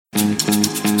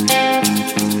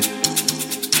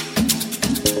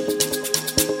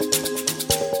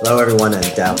Hello, everyone,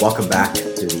 and welcome back to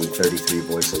the 33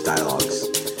 Voices Dialogues.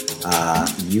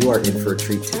 You are in for a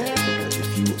treat today, because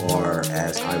if you are,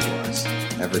 as I was,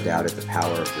 ever doubted the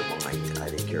power of your mind, I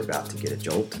think you're about to get a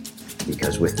jolt,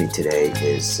 because with me today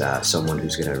is someone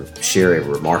who's going to share a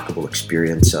remarkable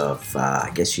experience of, I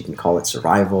guess you can call it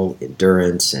survival,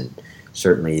 endurance, and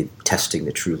certainly testing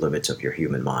the true limits of your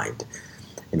human mind.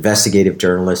 Investigative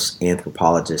journalist,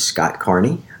 anthropologist Scott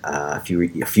Carney, a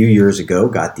few years ago,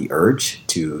 got the urge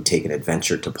to take an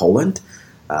adventure to Poland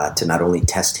to not only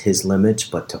test his limits,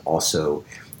 but to also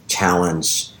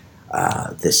challenge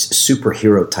this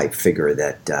superhero type figure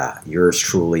that yours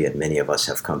truly and many of us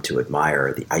have come to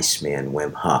admire, the Iceman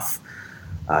Wim Hof.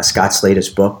 Scott's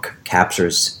latest book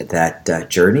captures that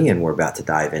journey, and we're about to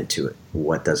dive into it.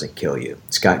 What Doesn't Kill You?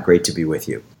 Scott, great to be with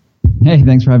you. Hey,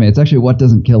 thanks for having me. It's actually What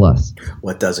Doesn't Kill Us.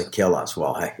 What doesn't kill us?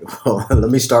 Well,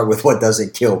 let me start with what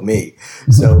doesn't kill me.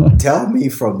 So tell me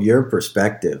from your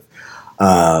perspective,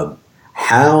 what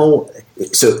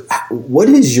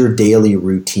has your daily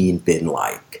routine been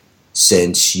like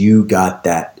since you got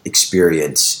that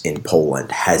experience in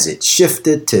Poland? Has it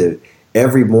shifted to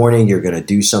every morning you're going to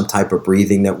do some type of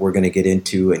breathing that we're going to get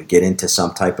into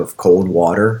some type of cold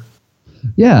water?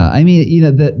 Yeah, I mean,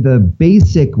 the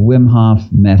basic Wim Hof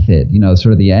method,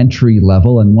 sort of the entry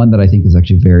level, and one that I think is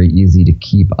actually very easy to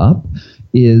keep up,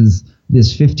 is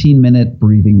this 15-minute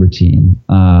breathing routine,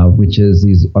 which is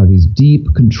these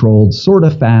deep, controlled, sort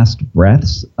of fast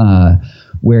breaths,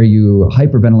 where you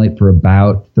hyperventilate for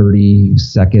about 30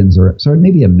 seconds or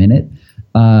maybe a minute.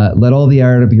 Let all the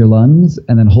air out of your lungs,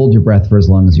 and then hold your breath for as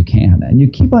long as you can. And you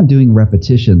keep on doing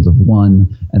repetitions of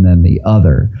one and then the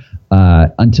other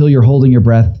until you're holding your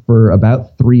breath for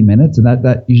about 3 minutes. And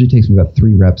that usually takes me about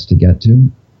 3 reps to get to.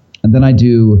 And then I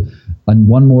do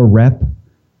one more rep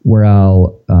where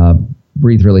I'll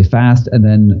breathe really fast and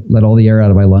then let all the air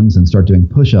out of my lungs and start doing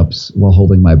push-ups while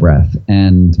holding my breath.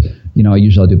 And I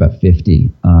usually do about 50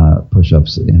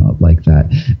 push-ups, like that.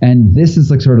 And this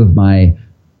is like sort of my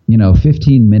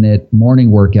 15-minute morning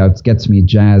workouts, gets me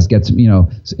jazzed,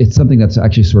 it's something that's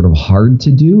actually sort of hard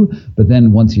to do. But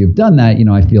then once you've done that,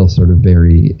 I feel sort of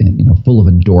very, full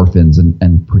of endorphins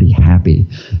and pretty happy.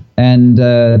 And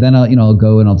then I'll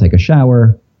go and I'll take a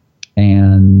shower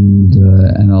and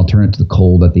I'll turn it to the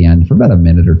cold at the end for about a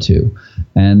minute or two.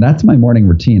 And that's my morning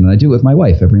routine. And I do it with my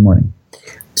wife every morning.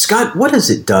 Scott, what has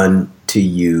it done to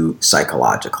you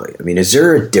psychologically? I mean, is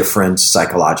there a difference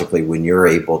psychologically when you're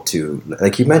able to,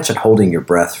 like you mentioned, holding your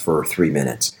breath for 3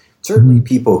 minutes? Certainly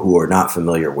people who are not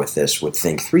familiar with this would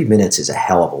think 3 minutes is a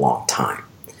hell of a long time.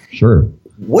 Sure.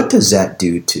 What does that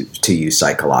do to you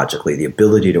psychologically, the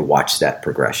ability to watch that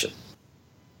progression?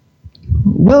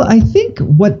 Well, I think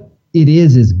what it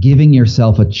is giving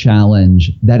yourself a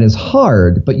challenge that is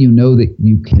hard, but that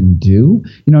you can do.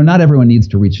 Not everyone needs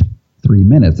to reach 3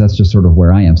 minutes. That's just sort of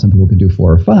where I am. Some people can do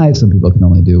 4 or 5. Some people can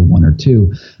only do 1 or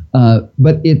 2.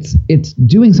 But it's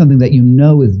doing something that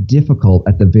is difficult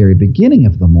at the very beginning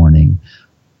of the morning,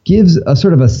 gives a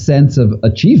sort of a sense of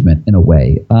achievement in a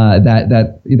way,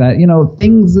 that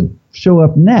things that show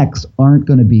up next aren't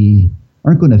going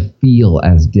to feel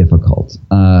as difficult.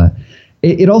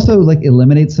 It also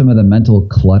eliminates some of the mental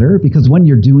clutter, because when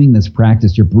you're doing this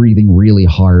practice, you're breathing really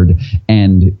hard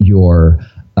and you're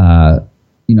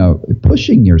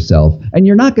pushing yourself, and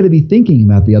you're not going to be thinking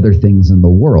about the other things in the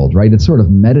world, right? It's sort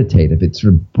of meditative. It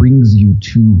sort of brings you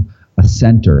to a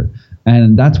center.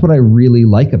 And that's what I really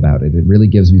like about it. It really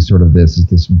gives me sort of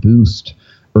this boost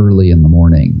early in the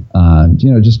morning,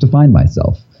 just to find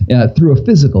myself through a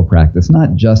physical practice,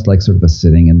 not just like sort of a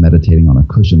sitting and meditating on a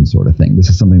cushion sort of thing. This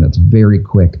is something that's very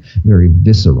quick, very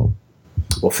visceral.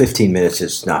 Well, 15 minutes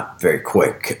is not very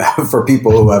quick for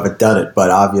people who haven't done it, but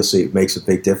obviously it makes a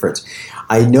big difference.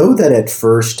 I know that at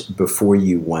first, before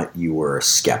you went, you were a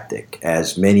skeptic,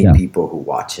 as many people who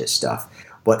watch his stuff.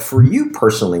 But for you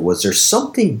personally, was there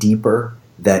something deeper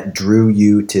that drew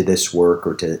you to this work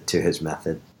or to his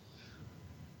method?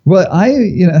 Well,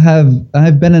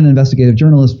 I've been an investigative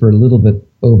journalist for a little bit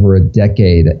over a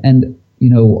decade, and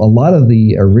a lot of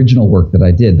the original work that I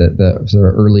did, the sort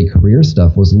of early career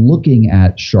stuff, was looking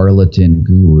at charlatan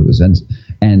gurus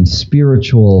and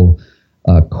spiritual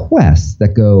quests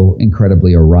that go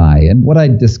incredibly awry. And what I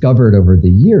discovered over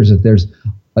the years is there's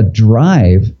a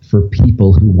drive for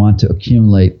people who want to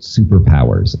accumulate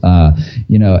superpowers,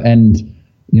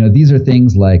 these are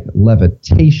things like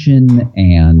levitation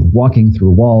and walking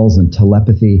through walls and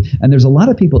telepathy. And there's a lot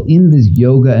of people in these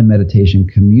yoga and meditation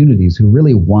communities who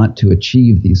really want to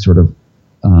achieve these sort of,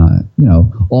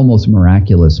 almost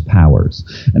miraculous powers.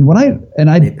 And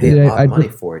they pay a lot of money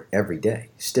for it every day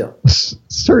still.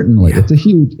 Certainly. Yeah.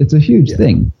 It's a huge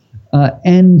thing.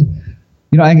 And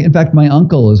in fact, my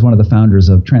uncle is one of the founders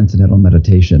of Transcendental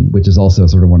Meditation, which is also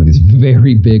sort of one of these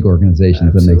very big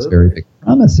organizations that makes very big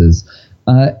promises.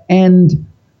 And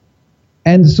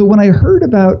so when I heard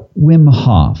about Wim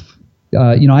Hof,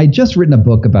 I had just written a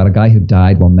book about a guy who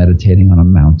died while meditating on a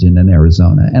mountain in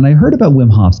Arizona. And I heard about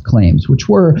Wim Hof's claims, which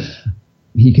were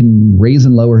he can raise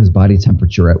and lower his body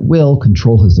temperature at will,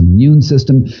 control his immune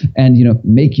system, and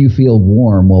make you feel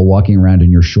warm while walking around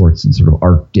in your shorts in sort of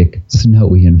Arctic,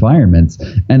 snowy environments.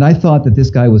 And I thought that this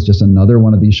guy was just another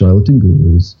one of these charlatan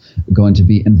gurus going to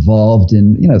be involved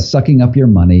in sucking up your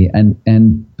money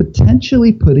and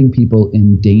potentially putting people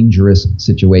in dangerous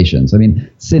situations. I mean,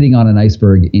 sitting on an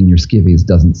iceberg in your skivvies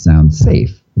doesn't sound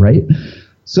safe, right?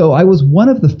 So I was one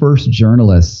of the first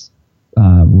journalists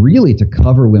really to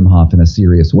cover Wim Hof in a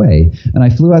serious way. And I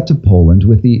flew out to Poland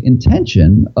with the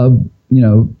intention of,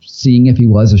 seeing if he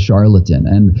was a charlatan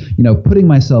and, putting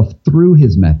myself through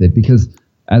his method, because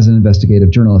as an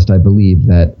investigative journalist, I believe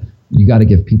that you got to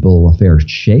give people a fair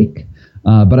shake.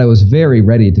 But I was very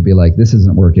ready to be like, this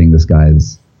isn't working. This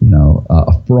guy's,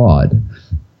 a fraud.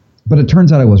 But it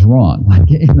turns out I was wrong.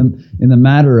 Like in the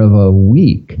matter of a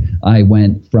week, I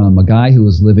went from a guy who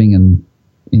was living in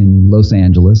Los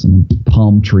Angeles and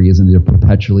palm trees and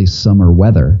perpetually summer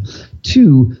weather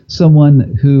to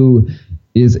someone who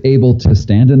is able to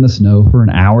stand in the snow for an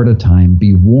hour at a time,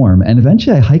 be warm. And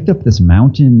eventually I hiked up this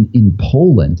mountain in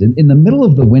Poland in the middle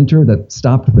of the winter that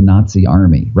stopped the Nazi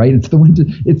army, right? It's the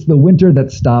winter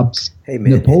that stops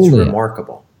Napoleon. It's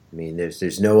remarkable. I mean,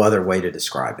 there's no other way to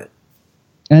describe it.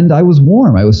 And I was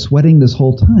warm. I was sweating this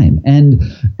whole time. And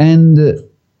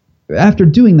after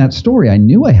doing that story, I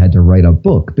knew I had to write a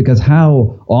book, because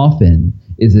how often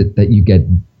is it that you get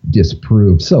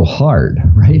disproved so hard,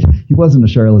 right? He wasn't a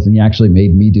charlatan. He actually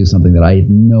made me do something that I had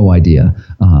no idea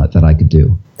that I could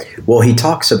do. Well, he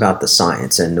talks about the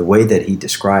science, and the way that he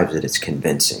describes it, it's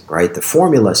convincing, right? The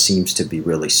formula seems to be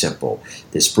really simple.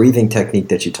 This breathing technique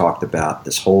that you talked about,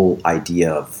 this whole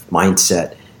idea of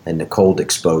mindset and the cold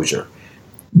exposure.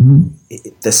 Mm-hmm.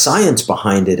 The science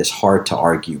behind it is hard to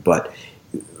argue, but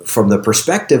from the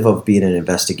perspective of being an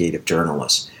investigative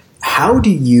journalist, how do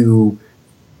you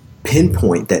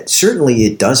pinpoint that certainly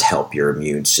it does help your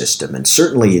immune system, and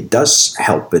certainly it does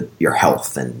help with your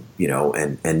health, and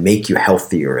and make you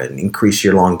healthier and increase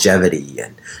your longevity?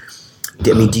 And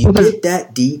I mean, do you get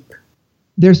that deep?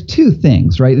 There's two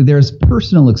things, right? There's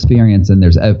personal experience and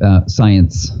there's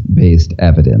science-based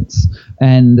evidence.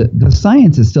 And the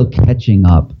science is still catching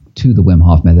up to the Wim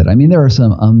Hof method. I mean, there are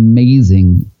some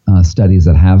amazing studies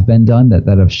that have been done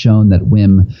that have shown that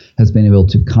Wim has been able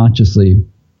to consciously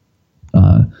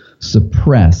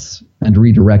suppress and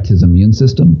redirect his immune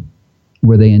system,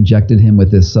 where they injected him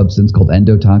with this substance called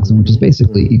endotoxin, which is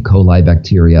basically E. coli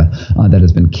bacteria that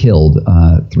has been killed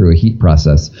through a heat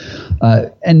process.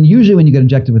 And usually when you get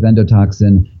injected with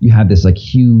endotoxin, you have this like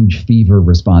huge fever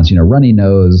response, runny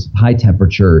nose, high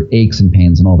temperature, aches and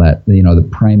pains and all that, the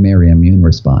primary immune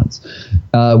response.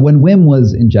 When Wim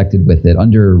was injected with it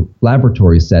under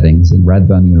laboratory settings in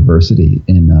Radboud University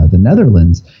in the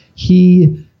Netherlands,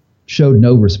 he showed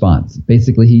no response.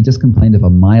 Basically, he just complained of a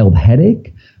mild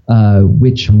headache,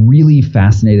 which really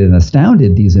fascinated and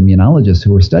astounded these immunologists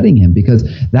who were studying him, because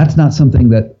that's not something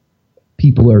that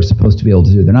people are supposed to be able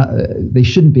to do. They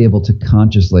shouldn't be able to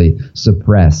consciously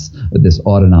suppress this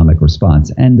autonomic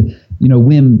response. And,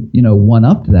 Wim,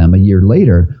 one-upped them a year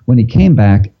later when he came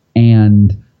back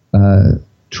and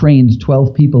trained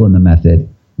 12 people in the method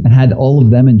and had all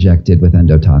of them injected with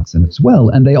endotoxin as well.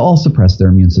 And they all suppressed their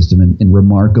immune system in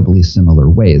remarkably similar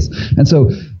ways. And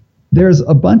so there's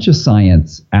a bunch of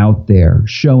science out there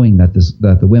showing that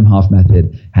the Wim Hof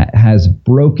method has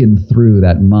broken through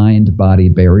that mind-body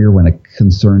barrier when it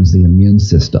concerns the immune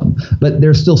system. But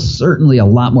there's still certainly a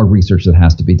lot more research that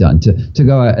has to be done to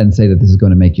go out and say that this is going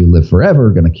to make you live forever,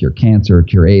 going to cure cancer,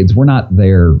 cure AIDS. We're not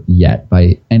there yet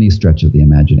by any stretch of the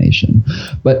imagination.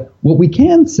 But what we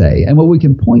can say and what we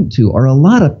can point to are a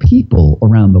lot of people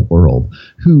around the world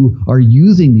who are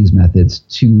using these methods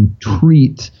to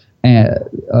treat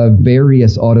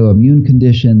various autoimmune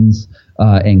conditions,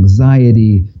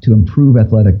 anxiety, to improve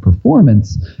athletic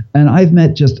performance. And I've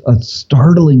met just a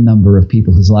startling number of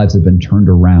people whose lives have been turned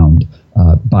around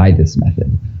by this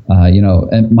method.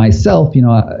 And myself,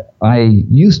 I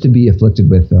used to be afflicted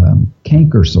with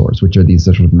canker sores, which are these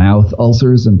sort of mouth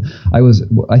ulcers. And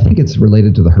I think it's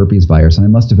related to the herpes virus. And I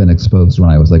must have been exposed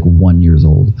when I was like 1 year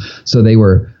old. So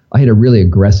I had a really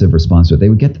aggressive response to it. They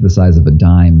would get to the size of a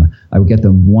dime. I would get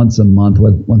them once a month,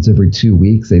 once every 2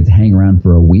 weeks. They'd hang around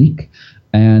for a week,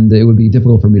 and it would be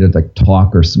difficult for me to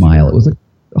talk or smile. It was a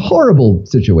horrible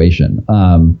situation.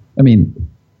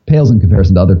 pales in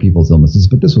comparison to other people's illnesses,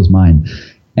 but this was mine.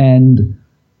 And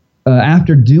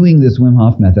after doing this Wim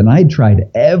Hof method, I tried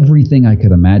everything I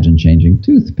could imagine, changing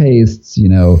toothpastes,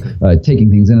 taking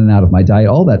things in and out of my diet,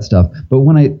 all that stuff. But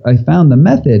when I found the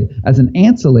method as an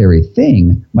ancillary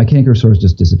thing, my canker sores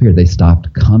just disappeared. They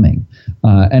stopped coming.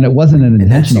 And it wasn't an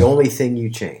intentional. That's the only thing you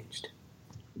changed.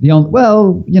 I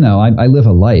live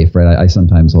a life, right? I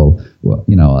sometimes will,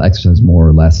 exercise more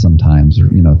or less sometimes, or,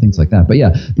 things like that. But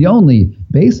yeah, the only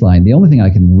thing I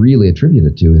can really attribute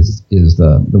it to is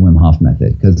the Wim Hof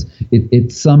method, because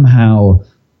it somehow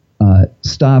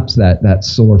stops that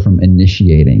sore from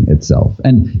initiating itself.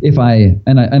 And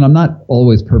I'm not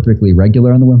always perfectly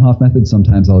regular on the Wim Hof method.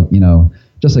 Sometimes I'll,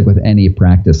 just like with any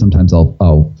practice, sometimes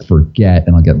I'll forget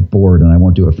and I'll get bored and I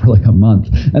won't do it for like a month,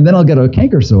 and then I'll get a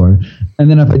canker sore. And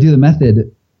then if I do the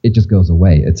method, it just goes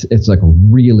away. It's like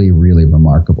really, really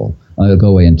remarkable. It'll go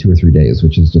away in 2 or 3 days,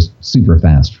 which is just super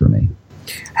fast for me.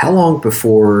 How long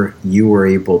before you were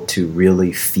able to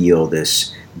really feel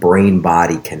this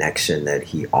brain-body connection that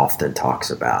he often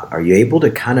talks about? Are you able to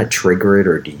kind of trigger it,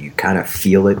 or do you kind of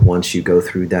feel it once you go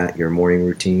through your morning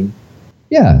routine?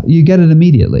 Yeah, you get it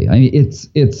immediately. I mean, it's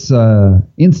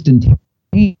instantaneous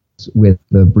with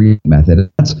the breathing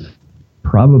method. That's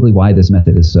probably why this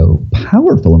method is so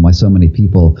powerful and why so many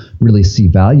people really see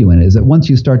value in it, is that once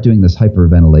you start doing this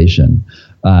hyperventilation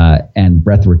and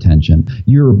breath retention,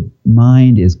 your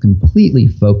mind is completely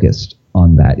focused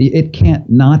on that. It can't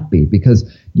not be, because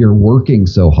you're working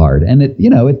so hard, and it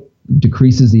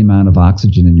decreases the amount of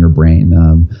oxygen in your brain,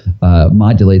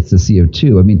 modulates the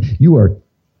CO2. I mean, you are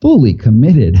fully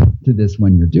committed to this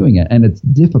when you're doing it, and it's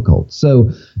difficult.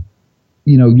 So,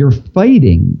 you're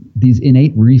fighting these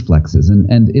innate reflexes,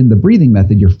 and in the breathing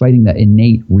method, you're fighting that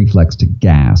innate reflex to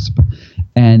gasp.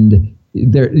 And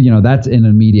there, that's an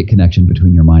immediate connection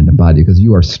between your mind and body, because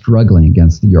you are struggling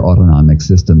against your autonomic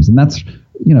systems. And that's,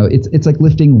 it's like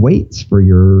lifting weights for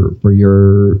your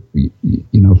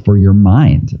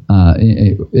mind,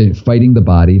 fighting the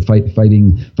body,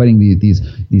 fighting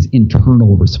these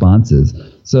internal responses.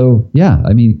 So yeah,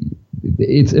 I mean,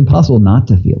 it's impossible not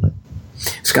to feel it.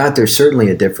 Scott, there's certainly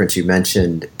a difference. You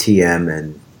mentioned TM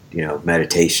and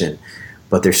meditation,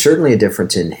 but there's certainly a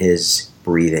difference in his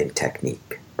breathing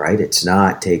technique, right? It's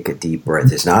not take a deep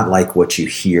breath. It's not like what you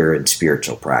hear in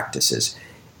spiritual practices.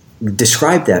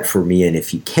 Describe that for me, and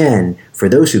if you can, for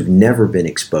those who've never been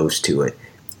exposed to it,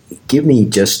 give me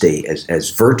just as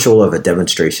virtual of a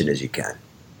demonstration as you can.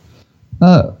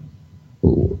 Well,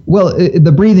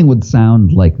 the breathing would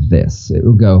sound like this. It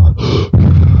would go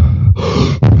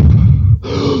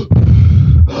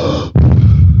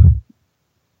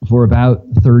for about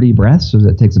 30 breaths, so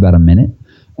that takes about a minute,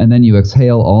 and then you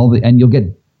exhale and you'll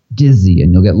get dizzy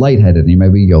and you'll get lightheaded, and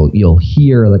maybe you'll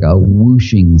hear like a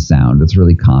whooshing sound that's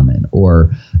really common,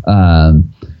 or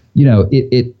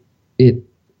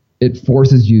it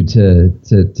forces you to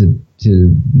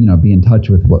be in touch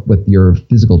with your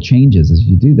physical changes as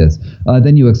you do this.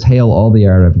 Then you exhale all the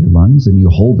air out of your lungs, and you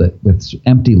hold it with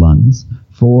empty lungs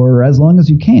for as long as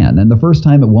you can. And the first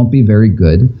time it won't be very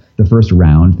good, the first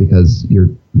round, because you're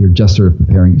just sort of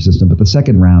preparing your system. But the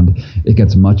second round, it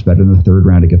gets much better. And the third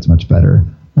round, it gets much better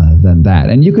than that.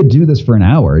 And you could do this for an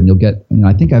hour, and you'll get,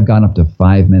 I think I've gone up to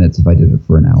 5 minutes if I did it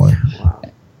for an hour. Wow.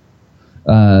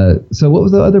 So what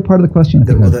was the other part of the question?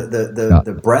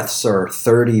 The breaths are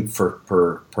 30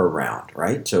 per round,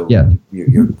 right? So yeah.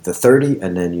 You're the 30,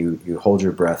 and then you hold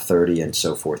your breath 30, and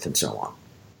so forth and so on.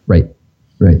 Right.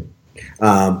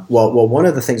 Well, one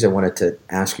of the things I wanted to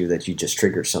ask you, that you just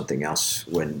triggered something else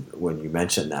when you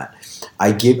mentioned that.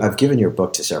 I've given your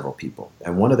book to several people,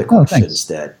 and one of the questions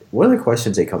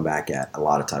they come back at a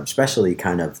lot of times, especially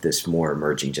kind of this more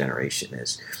emerging generation,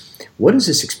 is, what does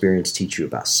this experience teach you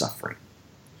about suffering?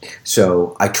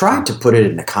 So I tried to put it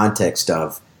in the context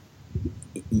of,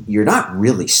 you're not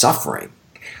really suffering,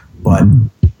 but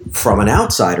from an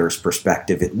outsider's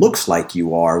perspective, it looks like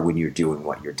you are when you're doing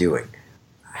what you're doing.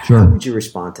 Sure. How would you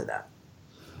respond to that?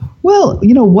 Well,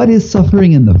 what is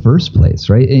suffering in the first place,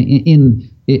 right? In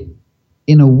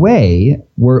a way,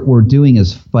 we're doing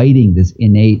is fighting this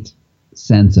innate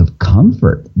sense of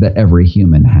comfort that every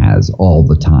human has all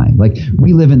the time. Like,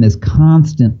 we live in this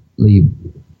constantly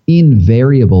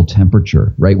invariable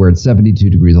temperature, right, where it's 72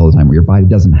 degrees all the time, where your body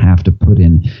doesn't have to put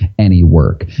in any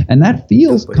work, and that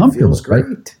feels comfortable. It feels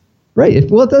great. Right. It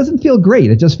doesn't feel great.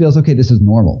 It just feels, okay, this is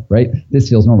normal, right? This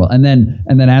feels normal. And then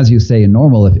as you say, in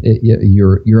normal,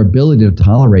 your ability to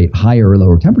tolerate higher or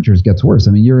lower temperatures gets worse.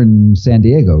 I mean, you're in San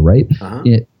Diego, right? Uh-huh.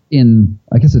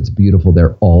 I guess it's beautiful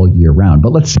there all year round.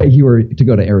 But let's say you were to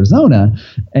go to Arizona,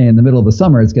 and in the middle of the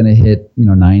summer, it's going to hit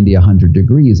 90, 100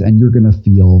 degrees, and you're going to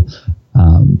feel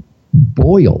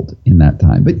boiled in that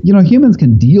time. But, humans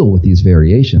can deal with these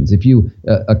variations. If you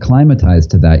acclimatize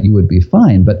to that, you would be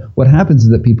fine. But what happens is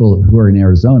that people who are in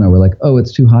Arizona were like, oh,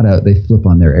 it's too hot out. They flip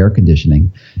on their air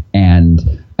conditioning and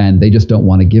they just don't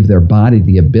want to give their body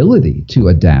the ability to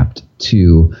adapt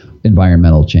to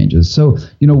environmental changes. So,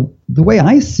 the way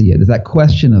I see it is that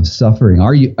question of suffering.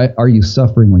 Are you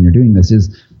suffering when you're doing this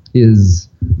is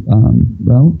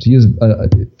well, to use,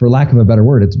 for lack of a better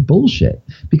word, it's bullshit.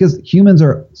 Because humans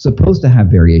are supposed to have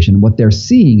variation. What they're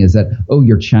seeing is that, oh,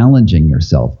 you're challenging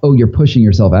yourself. Oh, you're pushing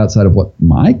yourself outside of what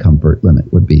my comfort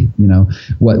limit would be.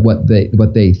 What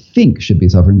they think should be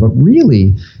suffering. But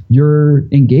really, you're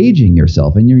engaging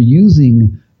yourself and you're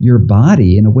using your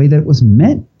body in a way that it was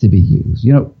meant to be used.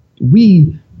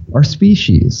 Our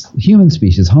species, human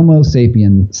species, Homo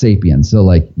sapiens, so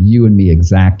like you and me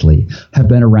exactly, have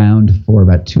been around for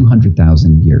about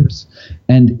 200,000 years.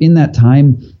 And in that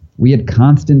time, we had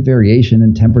constant variation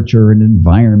in temperature and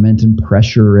environment and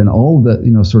pressure and all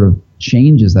the, sort of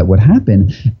changes that would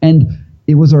happen. And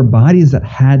it was our bodies that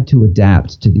had to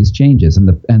adapt to these changes. And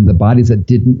the bodies that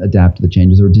didn't adapt to the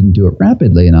changes or didn't do it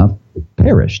rapidly enough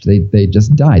perished. They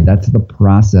just died. That's the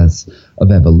process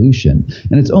of evolution.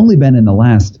 And it's only been in the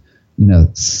last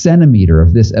centimeter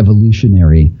of this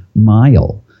evolutionary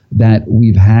mile that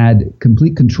we've had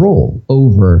complete control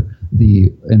over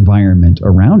the environment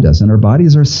around us, and our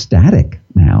bodies are static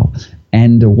now.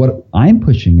 And what I'm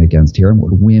pushing against here, and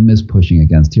what WIM is pushing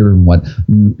against here, and what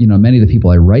many of the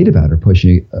people I write about are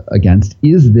pushing against,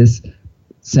 is this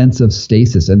sense of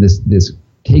stasis and this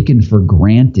taken for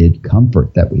granted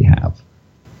comfort that we have.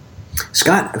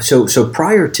 Scott, so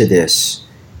prior to this,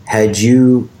 had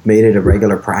you made it a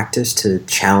regular practice to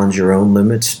challenge your own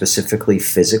limits, specifically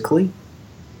physically?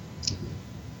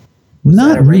 Was Not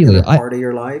that a regular really. part of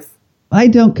your life? I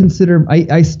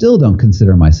still don't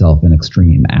consider myself an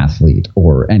extreme athlete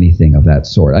or anything of that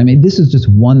sort. I mean, this is just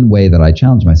one way that I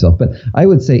challenge myself. But I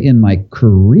would say in my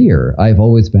career, I've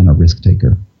always been a risk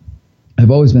taker.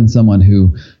 I've always been someone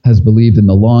who has believed in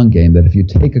the long game, that if you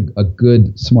take a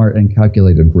good, smart, and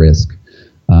calculated risk,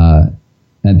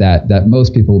 and that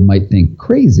most people might think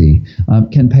crazy,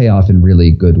 can pay off in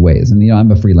really good ways. And I'm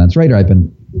a freelance writer. I've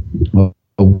been a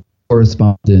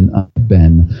correspondent.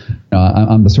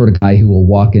 I'm the sort of guy who will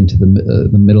walk into the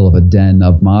middle of a den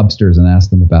of mobsters and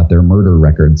ask them about their murder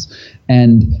records.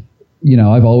 And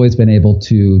I've always been able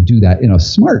to do that in a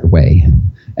smart way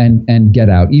and get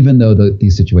out, even though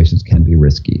these situations can be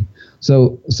risky.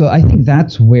 So I think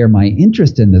that's where my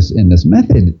interest in this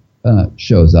method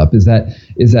shows up. Is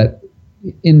that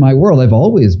in my world, I've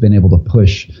always been able to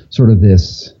push sort of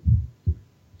this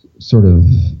sort of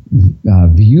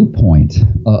viewpoint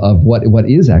of what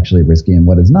is actually risky and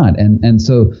what is not. And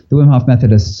so the Wim Hof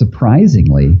method has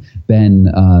surprisingly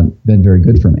been very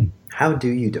good for me. How do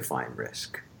you define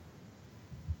risk?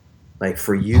 Like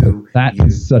for you,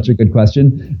 is such a good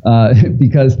question,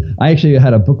 because I actually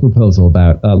had a book proposal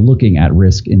about looking at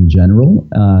risk in general.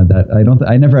 That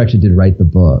I never actually did write the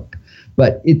book,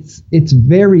 but it's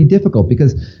very difficult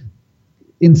because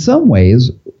in some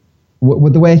ways,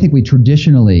 the way I think we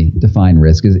traditionally define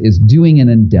risk is doing an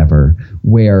endeavor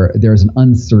where there's an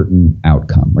uncertain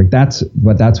outcome, right? That's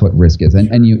what risk is,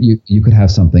 and you could have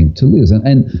something to lose,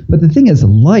 but the thing is,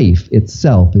 life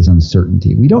itself is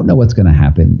uncertainty. We don't know what's going to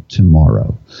happen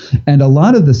tomorrow, and a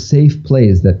lot of the safe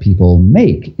plays that people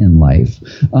make in life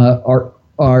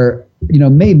are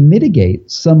may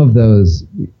mitigate some of those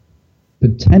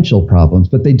potential problems,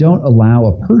 but they don't allow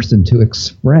a person to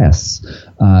express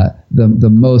the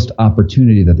most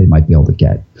opportunity that they might be able to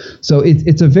get. So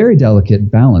it's a very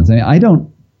delicate balance. I mean, I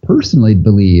don't personally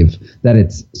believe that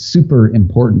it's super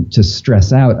important to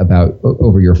stress out about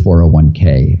over your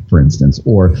 401k, for instance,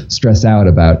 or stress out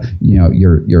about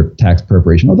your tax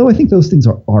preparation. Although I think those things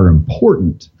are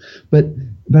important, but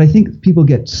I think people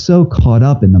get so caught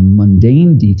up in the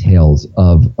mundane details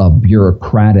of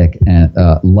bureaucratic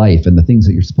life and the things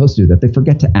that you're supposed to do that they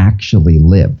forget to actually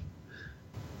live.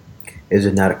 Is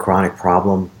it not a chronic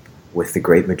problem with the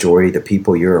great majority of the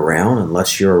people you're around,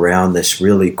 unless you're around this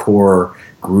really core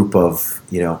group of,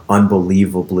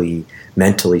 unbelievably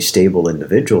mentally stable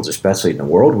individuals, especially in the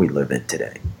world we live in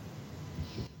today?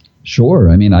 Sure.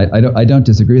 I mean, I don't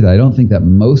disagree with that. I don't think that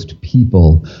most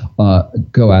people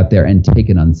go out there and take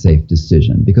an unsafe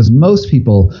decision, because most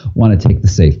people want to take the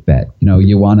safe bet.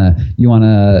 You want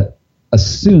to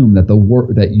assume that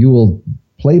that you will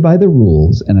play by the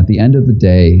rules, and at the end of the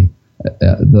day,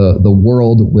 the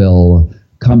world will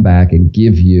come back and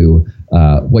give you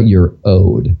what you're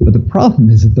owed. But the problem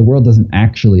is that the world doesn't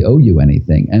actually owe you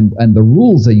anything. And the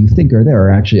rules that you think are there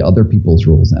are actually other people's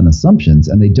rules and assumptions,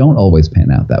 and they don't always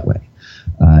pan out that way.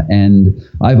 And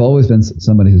I've always been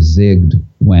somebody who's zigged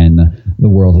when the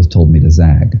world has told me to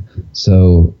zag.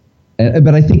 So,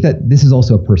 but I think that this is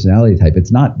also a personality type.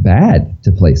 It's not bad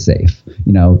to play safe.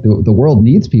 The world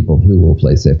needs people who will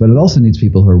play safe, but it also needs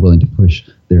people who are willing to push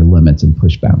their limits and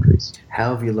push boundaries.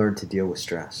 How have you learned to deal with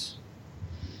stress?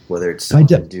 Whether it's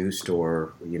self-induced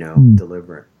or,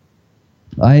 deliberate.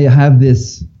 I have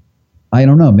this, I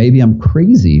don't know, maybe I'm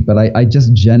crazy, but I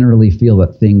just generally feel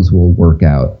that things will work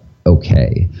out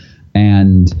okay.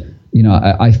 And,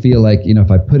 I feel like,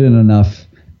 if I put in enough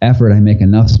effort, I make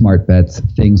enough smart bets,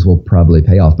 things will probably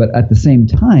pay off. But at the same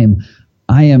time,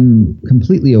 I am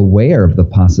completely aware of the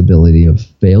possibility of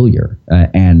failure.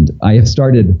 And I have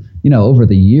started, over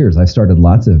the years, I've started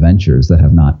lots of ventures that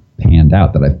have not panned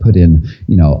out, that I've put in,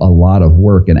 a lot of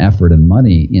work and effort and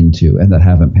money into, and that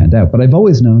haven't panned out. But I've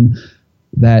always known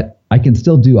that I can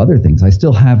still do other things. I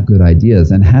still have good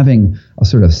ideas, and having a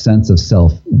sort of sense of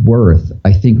self-worth,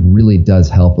 I think, really does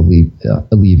help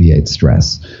alleviate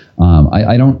stress.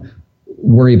 I don't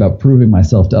worry about proving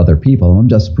myself to other people. I'm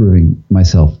just proving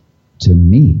myself to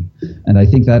me. And I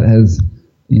think that has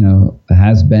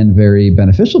been very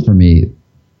beneficial for me.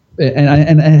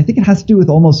 And I think it has to do with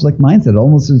almost like mindset. It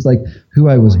almost is like who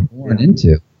I was born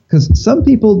into. Because some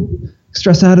people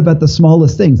stress out about the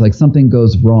smallest things, like something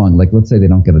goes wrong. Like, let's say they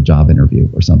don't get a job interview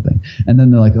or something. And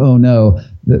then they're like, oh no,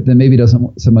 then maybe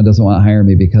someone doesn't want to hire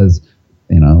me because,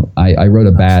 I wrote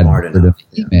a bad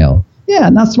email. Yeah,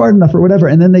 not smart enough or whatever.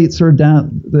 And then they sort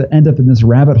of end up in this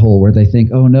rabbit hole where they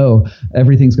think, oh no,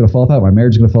 everything's going to fall apart. My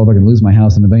marriage is going to fall apart. I'm going to lose my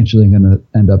house, and eventually I'm going to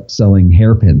end up selling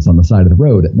hairpins on the side of the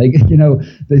road. And they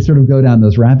sort of go down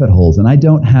those rabbit holes. And I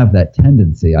don't have that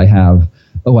tendency. I have,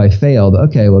 oh, I failed.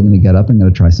 Okay, well, I'm going to get up. I'm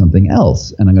going to try something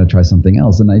else. And I'm going to try something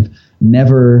else. And I've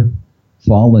never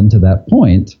fallen to that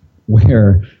point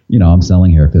where, I'm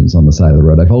selling hairpins on the side of the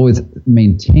road. I've always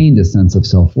maintained a sense of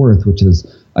self-worth, which is,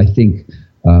 I think,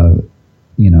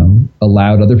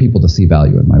 allowed other people to see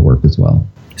value in my work as well.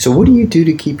 So what do you do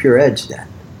to keep your edge then?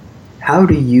 How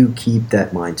do you keep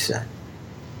that mindset?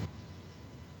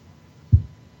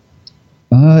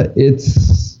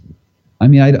 That's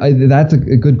a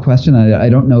good question. I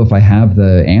don't know if I have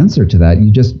the answer to that.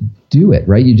 You just do it,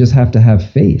 right? You just have to have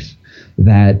faith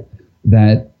that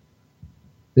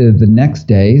the next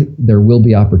day there will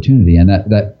be opportunity, and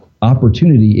that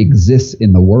opportunity exists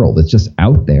in the world. It's just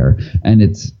out there, and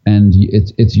it's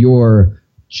your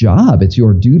job, it's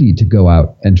your duty to go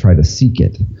out and try to seek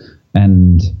it.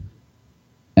 And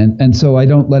so I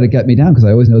don't let it get me down, because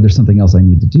I always know there's something else I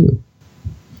need to do.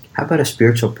 How about a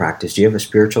spiritual practice? Do you have a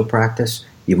spiritual practice?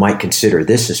 You might consider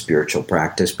this a spiritual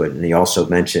practice, but you also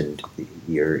mentioned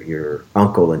your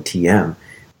uncle and TM.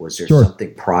 Was there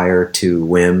something prior to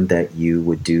WIM that you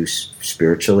would do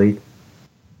spiritually?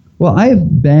 Well,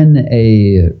 I've been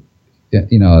a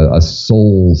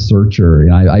soul searcher.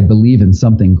 I believe in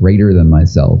something greater than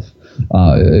myself.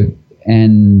 I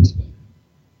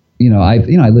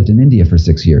lived in India for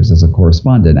 6 years as a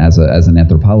correspondent, as an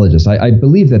anthropologist. I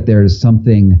believe that there's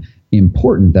something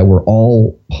important that we're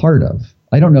all part of.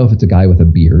 I don't know if it's a guy with a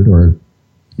beard or,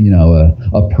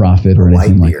 a prophet or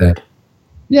anything like that.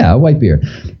 Yeah, a white beard.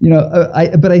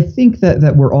 But I think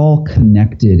that we're all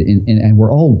connected and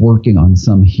we're all working on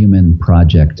some human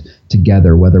project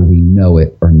together, whether we know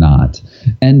it or not.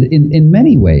 And in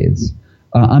many ways,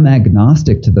 I'm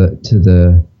agnostic to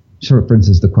the for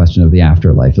instance, the question of the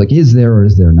afterlife. Like, is there or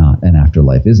is there not an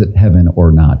afterlife? Is it heaven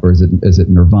or not? Or is it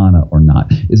nirvana or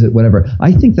not? Is it whatever?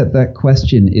 I think that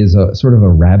question is a sort of a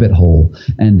rabbit hole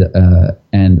and a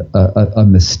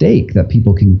mistake that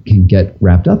people can get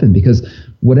wrapped up in, because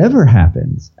whatever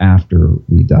happens after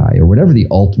we die, or whatever the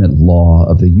ultimate law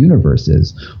of the universe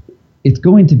is, it's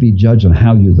going to be judged on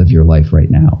how you live your life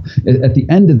right now. At the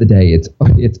end of the day, it's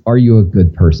are you a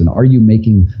good person? Are you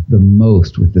making the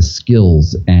most with the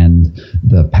skills and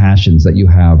the passions that you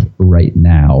have right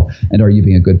now? And are you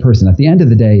being a good person? At the end of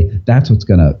the day, that's what's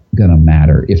gonna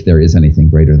matter, if there is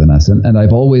anything greater than us. And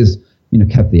I've always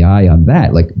kept the eye on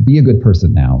that. Like, be a good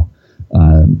person now.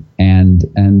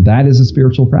 And that is a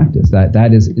spiritual practice.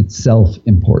 That is itself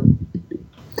important.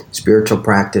 Spiritual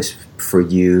practice for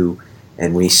you.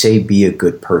 And when you say be a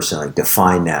good person, like,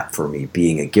 define that for me.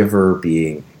 Being a giver,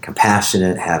 being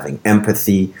compassionate, having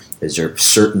empathy. Is there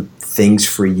certain things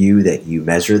for you that you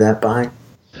measure that by?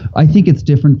 I think it's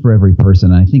different for every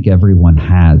person. I think everyone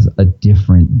has a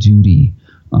different duty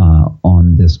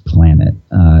on this planet.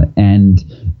 And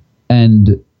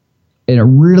it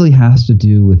really has to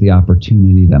do with the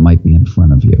opportunity that might be in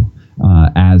front of you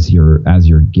as you're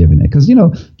given it. Because,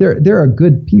 there are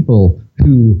good people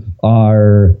who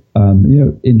are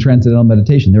in transcendental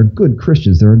meditation. There are good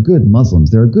Christians, there are good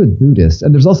Muslims, there are good Buddhists,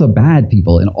 and there's also bad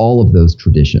people in all of those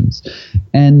traditions.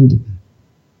 And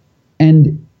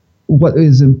what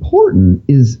is important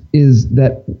is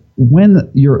that when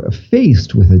you're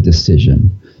faced with a decision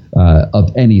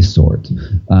of any sort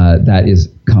that is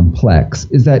complex,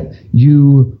 is that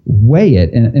you weigh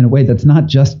it in a way that's not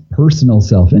just personal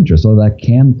self-interest, although that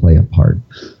can play a part.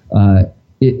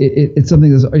 It's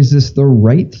something that's, is this the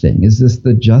right thing? Is this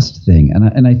the just thing?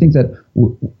 And I think that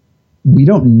we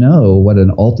don't know what in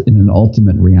an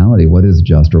ultimate reality what is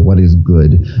just or what is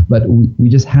good, but we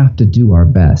just have to do our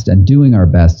best, and doing our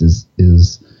best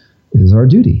is our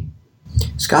duty.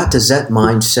 Scott, does that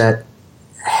mindset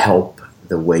help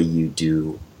the way you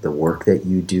do the work that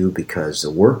you do? Because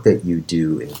the work that you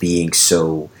do and being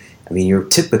so, I mean, you're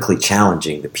typically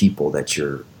challenging the people that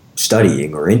you're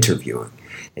studying or interviewing,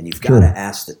 and you've got to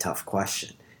ask the tough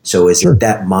question. So is it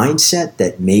that mindset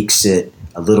that makes it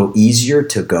a little easier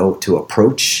to go to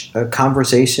approach a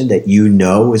conversation that you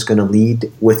know is going to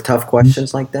lead with tough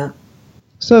questions like that?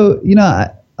 So,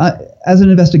 I, as an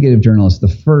investigative journalist, the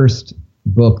first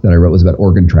book that I wrote was about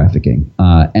organ trafficking.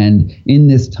 And in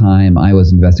this time, I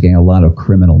was investigating a lot of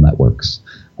criminal networks.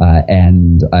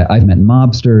 And I've met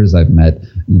mobsters, I've met,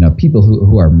 people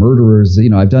who are murderers.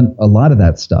 I've done a lot of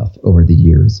that stuff over the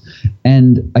years.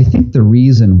 And I think the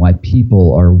reason why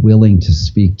people are willing to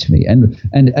speak to me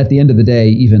and at the end of the day,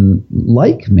 even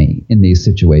like me in these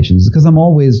situations, is because I'm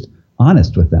always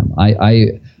honest with them.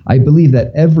 I believe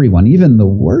that everyone, even the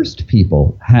worst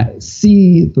people,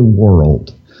 see the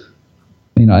world.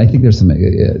 I think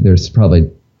there's probably,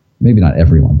 maybe not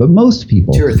everyone, but most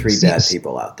people. 2 or 3 bad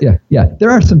people out there. Yeah.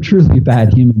 There are some truly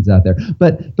bad humans out there,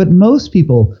 but most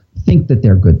people think that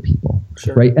they're good people,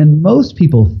 right? And most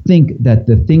people think that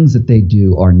the things that they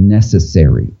do are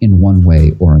necessary in one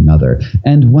way or another.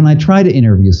 And when I try to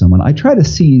interview someone, I try to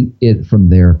see it from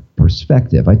their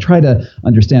perspective. I try to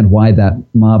understand why that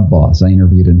mob boss I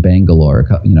interviewed in Bangalore,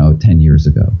 10 years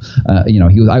ago,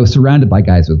 I was surrounded by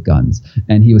guys with guns,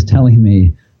 and he was telling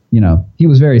me, he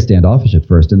was very standoffish at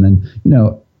first. And then,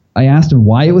 I asked him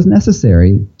why it was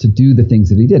necessary to do the things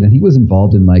that he did. And he was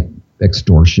involved in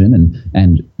extortion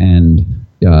and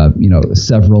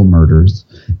several murders.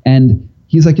 And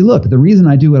he's like, look, the reason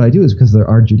I do what I do is because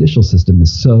our judicial system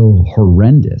is so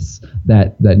horrendous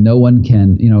that no one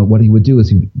can, what he would do is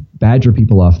he'd badger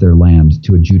people off their land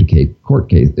to adjudicate court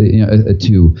case,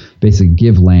 to basically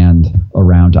give land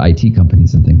around to IT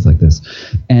companies and things like this.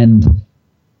 And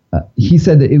he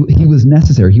said that he was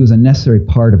necessary. He was a necessary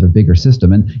part of a bigger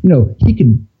system. And, he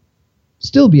can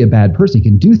still be a bad person. He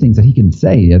can do things that he can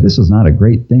say, yeah, this was not a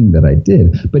great thing that I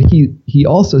did. But he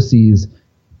also sees,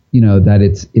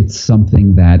 that it's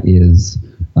something that is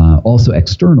also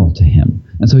external to him.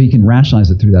 And so he can rationalize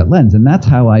it through that lens. And that's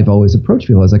how I've always approached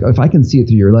people. I was like, if I can see it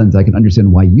through your lens, I can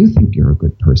understand why you think you're a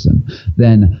good person.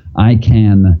 Then I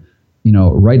can,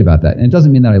 write about that. And it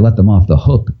doesn't mean that I let them off the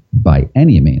hook by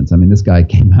any means. I mean, this guy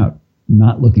came out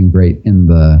not looking great in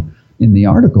the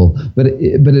article, but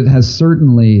it has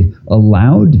certainly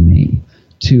allowed me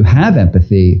to have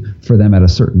empathy for them at a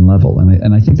certain level.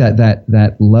 And I think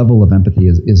that level of empathy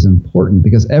is important,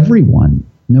 because everyone,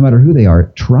 no matter who they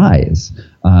are, tries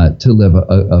to live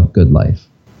a good life.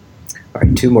 All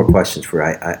right, 2 more questions for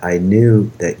you. I knew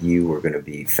that you were going to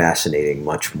be fascinating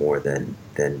much more than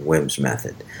Wim's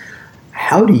method.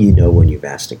 How do you know when you've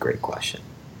asked a great question?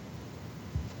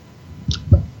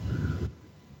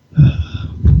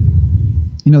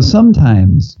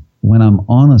 Sometimes when I'm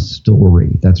on a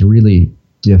story that's really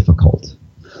difficult,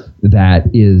 that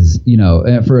is,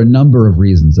 for a number of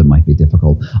reasons it might be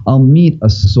difficult, I'll meet a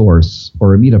source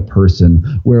or meet a person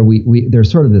where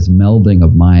there's sort of this melding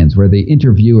of minds where the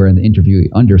interviewer and the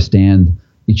interviewee understand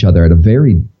each other at a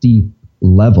very deep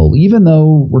level, even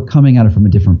though we're coming at it from a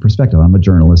different perspective. I'm a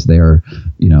journalist. They are,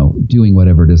 doing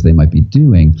whatever it is they might be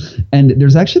doing. And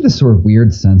there's actually this sort of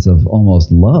weird sense of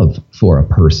almost love for a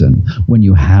person when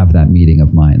you have that meeting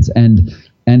of minds. And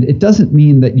it doesn't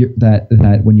mean that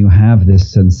that when you have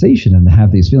this sensation and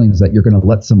have these feelings that you're going to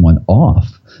let someone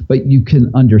off, but you can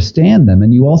understand them.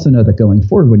 And you also know that going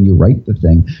forward, when you write the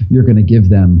thing, you're going to give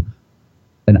them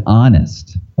an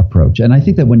honest approach. And I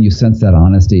think that when you sense that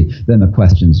honesty, then the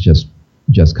questions just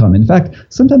come. In fact,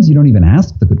 sometimes you don't even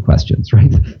ask the good questions,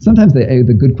 right? Sometimes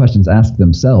the good questions ask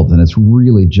themselves, and it's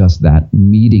really just that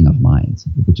meeting of minds,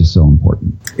 which is so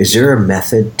important. Is there a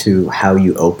method to how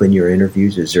you open your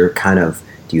interviews? Is there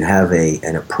do you have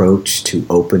an approach to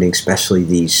opening, especially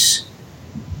these,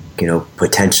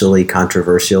 potentially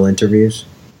controversial interviews?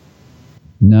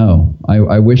 No,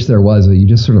 I wish there was. You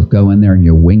just sort of go in there and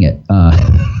you wing it,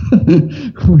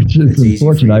 which is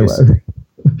unfortunate.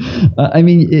 I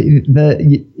mean,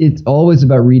 it's always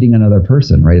about reading another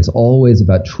person, right? It's always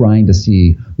about trying to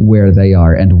see where they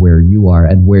are and where you are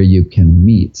and where you can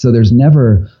meet. So there's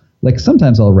never, like,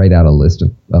 sometimes I'll write out a list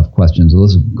of questions, a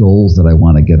list of goals that I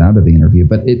want to get out of the interview,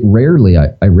 but I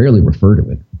rarely refer to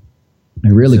it. I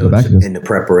rarely go back to this. In the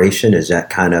preparation, is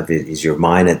your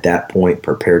mind at that point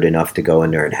prepared enough to go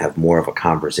in there and have more of a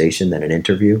conversation than an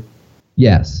interview?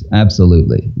 Yes,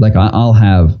 absolutely. Like I'll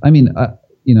have, I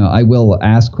will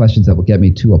ask questions that will get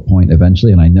me to a point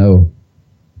eventually. And I know,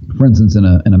 for instance, in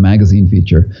a magazine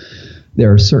feature,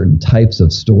 there are certain types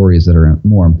of stories that are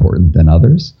more important than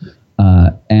others.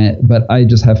 But I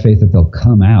just have faith that they'll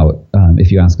come out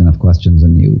if you ask enough questions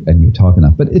and you talk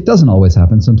enough. But it doesn't always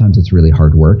happen. Sometimes it's really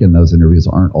hard work, and those interviews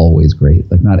aren't always great.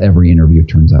 Like, not every interview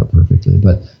turns out perfectly.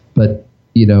 But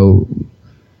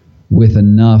with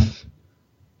enough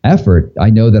effort, I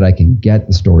know that I can get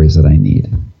the stories that I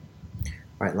need.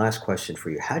 All right, last question for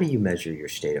you. How do you measure your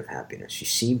state of happiness? You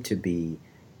seem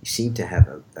to have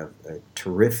a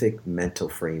terrific mental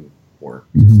framework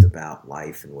just about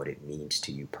life and what it means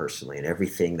to you personally, and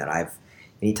everything that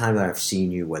anytime that I've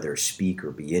seen you, whether speak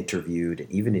or be interviewed,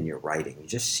 and even in your writing, you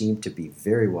just seem to be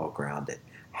very well grounded.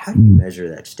 How do you measure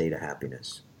that state of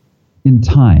happiness? In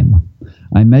time.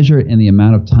 I measure it in the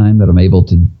amount of time that I'm able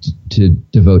to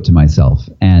devote to myself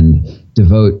and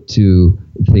devote to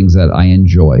things that I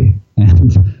enjoy.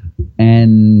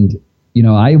 And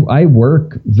I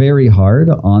work very hard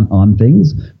on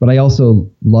things, but I also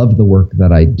love the work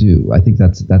that I do. I think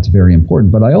that's very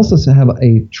important. But I also have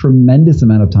a tremendous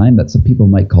amount of time that some people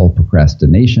might call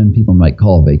procrastination, people might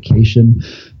call vacation,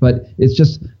 but it's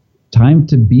just time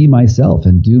to be myself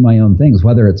and do my own things,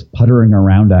 whether it's puttering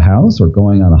around a house or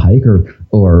going on a hike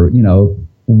or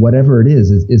whatever it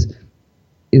is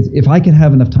if I can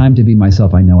have enough time to be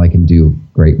myself, I know I can do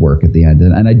great work at the end.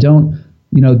 And I don't,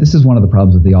 this is one of the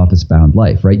problems with the office-bound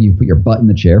life, right? You put your butt in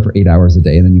the chair for 8 hours a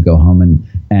day, and then you go home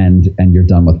and you're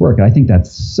done with work. And I think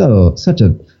that's such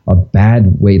a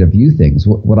bad way to view things.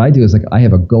 What I do is, like, I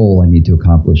have a goal I need to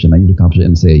accomplish, and I need to accomplish it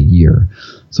in, say, a year.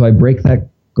 So I break that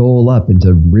goal up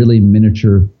into really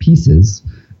miniature pieces,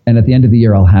 and at the end of the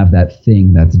year, I'll have that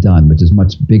thing that's done, which is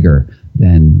much bigger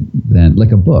than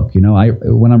like a book.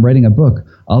 When I'm writing a book,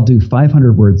 I'll do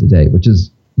 500 words a day, which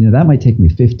is, that might take me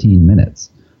 15 minutes.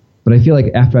 But I feel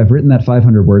like after I've written that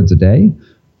 500 words a day,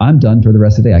 I'm done for the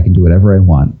rest of the day. I can do whatever I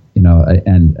want,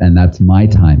 and that's my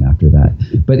time after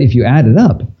that. But if you add it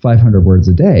up, 500 words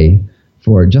a day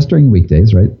for just during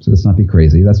weekdays, right? So let's not be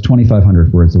crazy. That's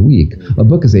 2,500 words a week. A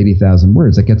book is 80,000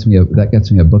 words. That gets me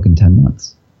a book in 10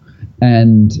 months.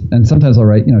 And sometimes I'll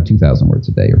write, 2,000 words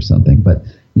a day or something. But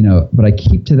I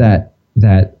keep to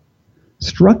that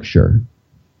structure,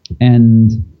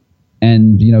 and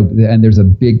there's a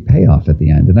big payoff at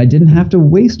the end. And I didn't have to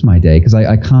waste my day because I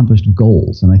accomplished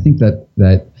goals. And I think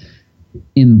that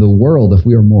in the world, if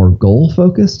we were more goal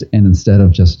focused and instead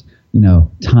of just,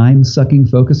 time sucking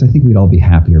focused, I think we'd all be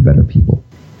happier, better people.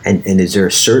 And is there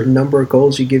a certain number of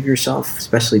goals you give yourself,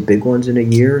 especially big ones in a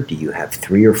year? Do you have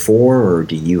 3 or 4, or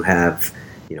do you have,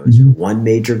 is there one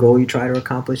major goal you try to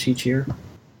accomplish each year?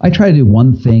 I try to do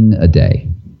one thing a day.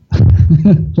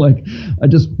 Like,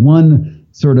 just one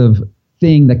sort of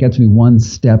thing that gets me one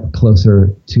step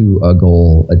closer to a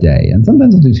goal a day. And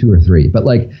sometimes I'll do 2 or 3. But,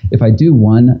 like, if I do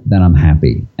one, then I'm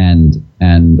happy. And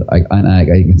I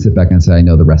can sit back and say, I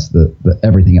know the rest of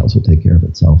everything else will take care of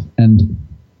itself. And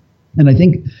I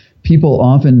think people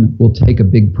often will take a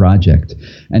big project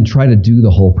and try to do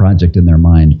the whole project in their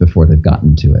mind before they've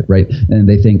gotten to it, right? And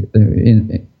they think,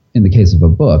 in the case of a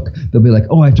book, they'll be like,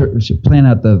 oh, I should plan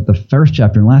out the first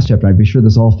chapter and last chapter. I'd be sure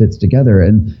this all fits together.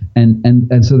 And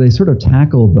so they sort of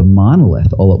tackle the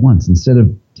monolith all at once instead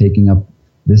of taking up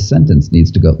this sentence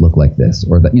needs to look like this,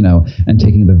 or that, and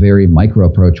taking the very micro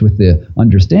approach with the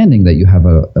understanding that you have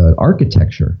a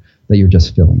architecture that you're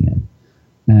just filling in.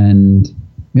 And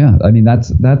yeah, I mean,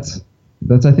 that's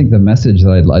I think the message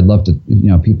that I'd love to,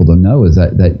 people to know is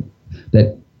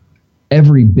that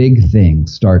every big thing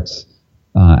starts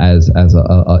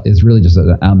is really just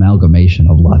an amalgamation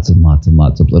of lots and lots and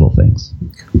lots of little things.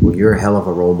 Well, you're a hell of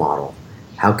a role model.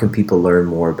 How can people learn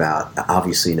more about,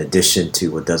 obviously, in addition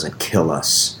to what doesn't kill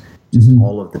us, just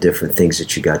all of the different things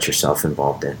that you got yourself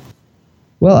involved in?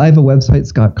 Well, I have a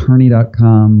website,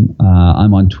 scottcarney.com.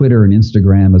 I'm on Twitter and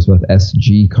Instagram as with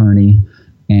SG Carney.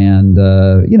 And,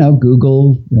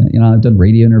 Google, I've done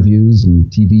radio interviews and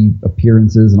TV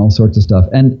appearances and all sorts of stuff.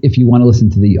 And if you want to listen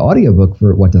to the audiobook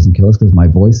for What Doesn't Kill Us, because my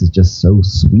voice is just so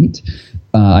sweet,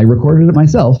 I recorded it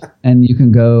myself, and you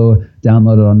can go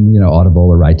download it on Audible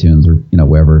or iTunes or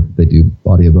wherever they do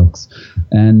audiobooks.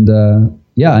 And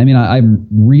I'm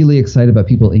really excited about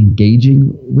people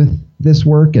engaging with this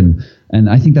work, and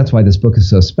I think that's why this book is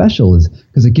so special, is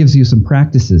because it gives you some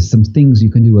practices, some things you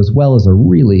can do, as well as a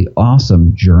really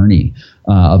awesome journey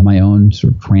of my own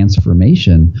sort of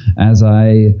transformation as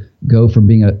I go from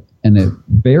being a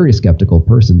very skeptical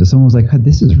person to someone who's like,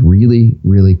 this is really,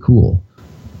 really cool.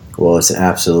 Well, it's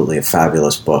absolutely a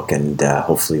fabulous book, and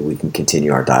hopefully we can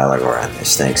continue our dialogue around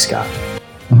this. Thanks, Scott.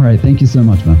 All right. Thank you so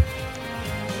much, man.